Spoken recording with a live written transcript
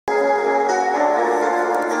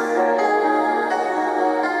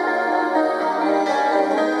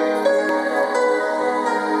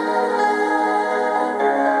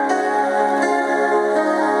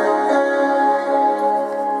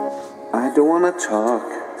wanna talk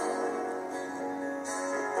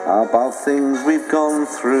about things we've gone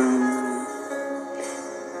through.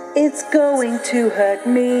 It's going to hurt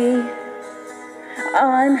me.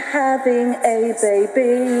 I'm having a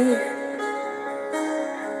baby.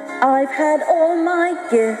 I've had all my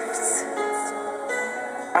gifts.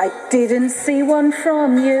 I didn't see one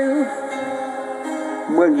from you.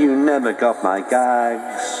 Well, you never got my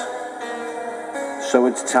gags, so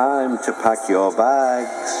it's time to pack your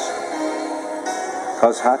bags,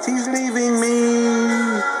 'cause Hattie's leaving me.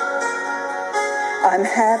 I'm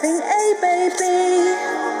having a baby.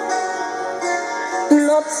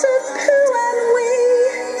 Lots of poo and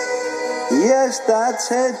wee. Yes, that's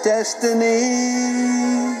her destiny.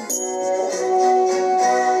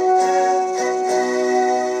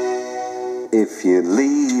 If you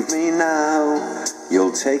leave me now,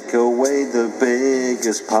 you'll take away the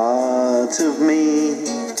biggest part of me.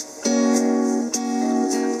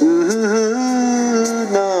 Ooh,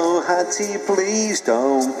 no, Hattie, please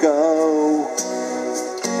don't go.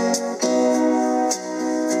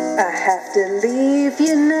 I have to leave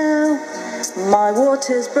you now. My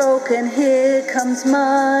water's broken, here comes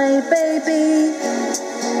my baby.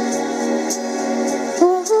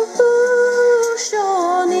 Ooh,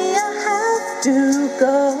 Shawnee, I have to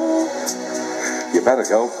go. You better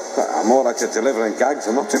go. I'm more like you're delivering gags,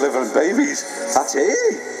 I'm not delivering babies. Hattie!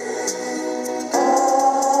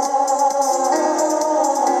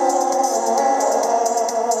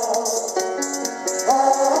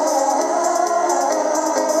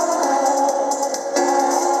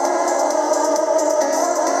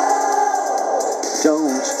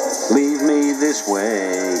 Don't leave me this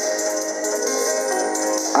way.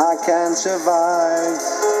 I can't survive,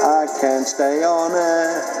 I can't stay on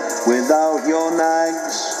air without your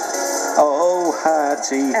nags. Oh,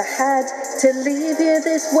 Hattie, I had to leave you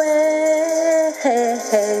this way.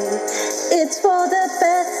 It's for the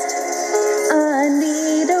best. I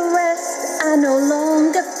need a rest. I no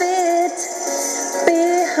longer fit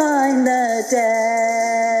behind the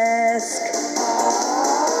desk.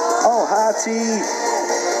 oh, Hattie,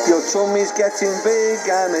 your tummy's getting big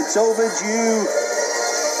and it's overdue.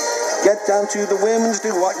 Get down to the women's,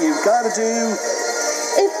 do what you've got to do.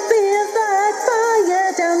 It feels like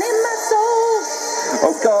fire down in my soul.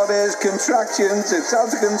 Oh God, there's contractions, it's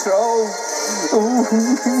out of control. Ooh,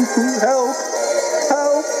 help,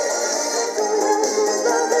 help.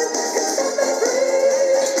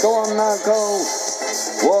 Go on now, go.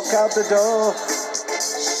 Walk out the door.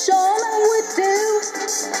 Sean, I would do,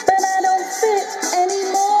 but I don't fit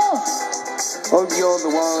anymore. Oh, you're the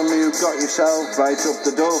one who got yourself right up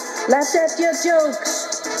the door. Laughed at your jokes.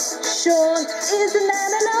 Sean, isn't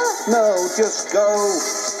that enough? No, just go.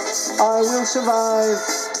 I will survive.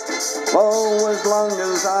 Oh, as long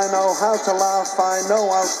as I know how to laugh, I know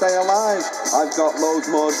I'll stay alive. I've got loads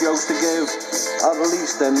more jokes to give, at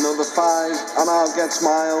least another 5, and I'll get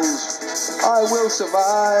smiles. I will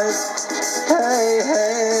survive. Hey,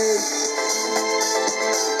 hey.